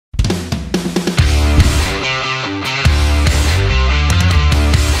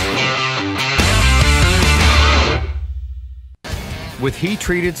With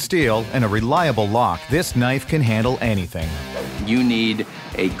heat-treated steel and a reliable lock, this knife can handle anything. You need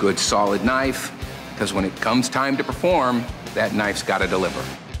a good solid knife, because when it comes time to perform, that knife's got to deliver.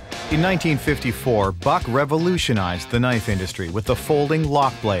 In 1954, Buck revolutionized the knife industry with the folding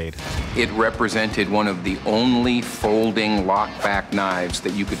lock blade. It represented one of the only folding lock-back knives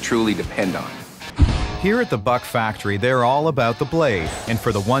that you could truly depend on. Here at the Buck factory, they're all about the blade, and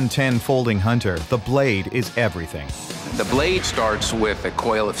for the 110 folding hunter, the blade is everything. The blade starts with a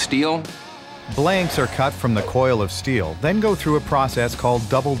coil of steel. Blanks are cut from the coil of steel, then go through a process called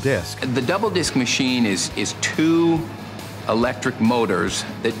double disc. The double disc machine is two electric motors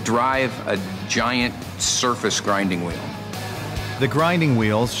that drive a giant surface grinding wheel. The grinding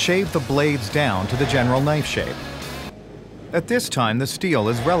wheels shave the blades down to the general knife shape. At this time, the steel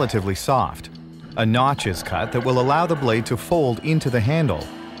is relatively soft. A notch is cut that will allow the blade to fold into the handle,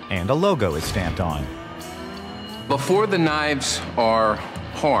 and a logo is stamped on. Before the knives are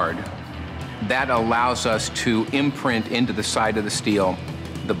hard, that allows us to imprint into the side of the steel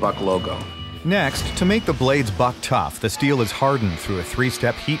the Buck logo. Next, to make the blades buck tough, the steel is hardened through a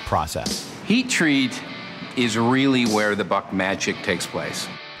three-step heat process. Heat treat is really where the Buck magic takes place.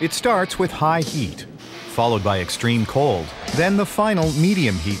 It starts with high heat, followed by extreme cold, then the final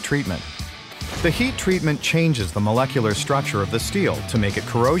medium heat treatment. The heat treatment changes the molecular structure of the steel to make it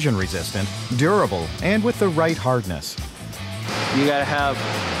corrosion resistant, durable, and with the right hardness. You gotta have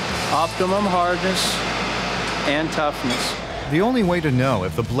optimum hardness and toughness. The only way to know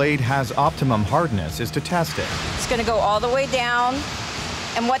if the blade has optimum hardness is to test it. It's going to go all the way down,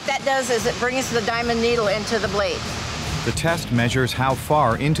 and what that does is it brings the diamond needle into the blade. The test measures how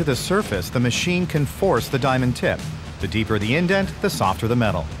far into the surface the machine can force the diamond tip. The deeper the indent, the softer the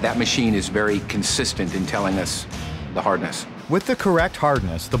metal. That machine is very consistent in telling us the hardness. With the correct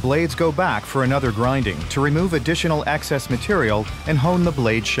hardness, the blades go back for another grinding to remove additional excess material and hone the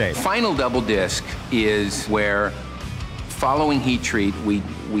blade shape. Final double disc is where, following heat treat, we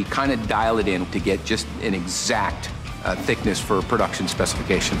kind of dial it in to get just an exact thickness for production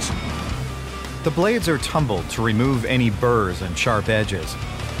specifications. The blades are tumbled to remove any burrs and sharp edges.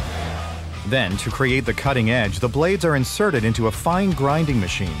 Then, to create the cutting edge, the blades are inserted into a fine grinding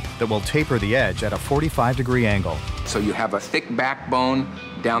machine that will taper the edge at a 45-degree angle. So you have a thick backbone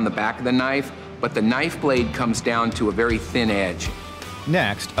down the back of the knife, but the knife blade comes down to a very thin edge.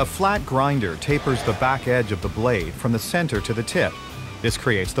 Next, a flat grinder tapers the back edge of the blade from the center to the tip. This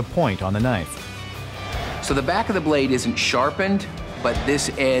creates the point on the knife. So the back of the blade isn't sharpened, but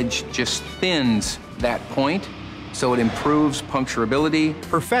this edge just thins that point, so it improves puncturability.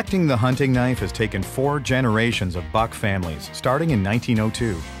 Perfecting the hunting knife has taken 4 generations of Buck families, starting in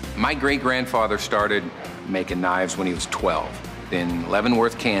 1902. My great-grandfather started making knives when he was 12 in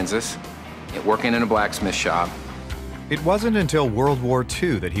Leavenworth, Kansas, working in a blacksmith shop. It wasn't until World War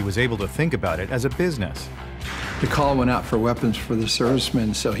II that he was able to think about it as a business. The call went out for weapons for the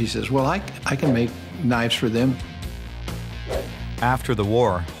servicemen, so he says, well, I can make knives for them. After the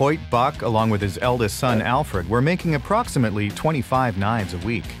war, Hoyt Buck, along with his eldest son Alfred, were making approximately 25 knives a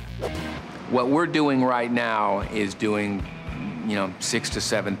week. What we're doing right now is doing, 6,000 to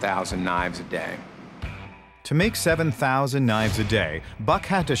 7,000 knives a day. To make 7,000 knives a day, Buck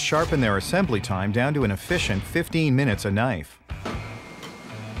had to sharpen their assembly time down to an efficient 15 minutes a knife.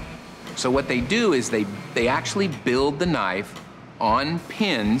 So what they do is they actually build the knife on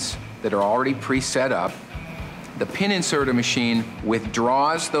pins that are already pre-set up. The pin inserter machine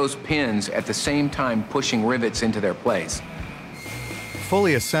withdraws those pins at the same time pushing rivets into their place.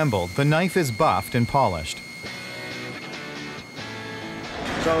 Fully assembled, the knife is buffed and polished.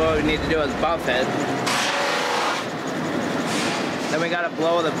 So what we need to do is buff it. Then we gotta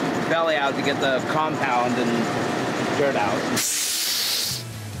blow the belly out to get the compound and dirt out.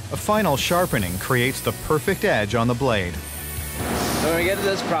 A final sharpening creates the perfect edge on the blade. So when we get to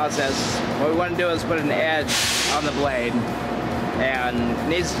this process, what we want to do is put an edge on the blade, and it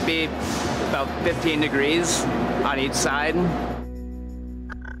needs to be about 15 degrees on each side.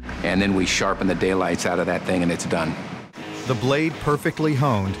 And then we sharpen the daylights out of that thing and it's done. The blade perfectly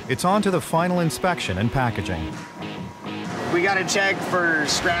honed, it's on to the final inspection and packaging. We got to check for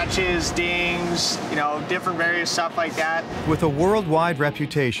scratches, dings, different various stuff like that. With a worldwide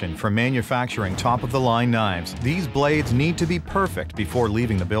reputation for manufacturing top-of-the-line knives, these blades need to be perfect before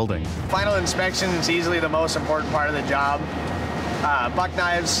leaving the building. Final inspection is easily the most important part of the job. Buck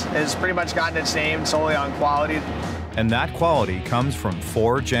Knives has pretty much gotten its name solely on quality. And that quality comes from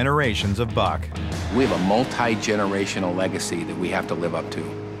 4 generations of Buck. We have a multi-generational legacy that we have to live up to,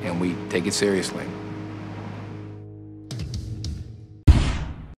 and we take it seriously.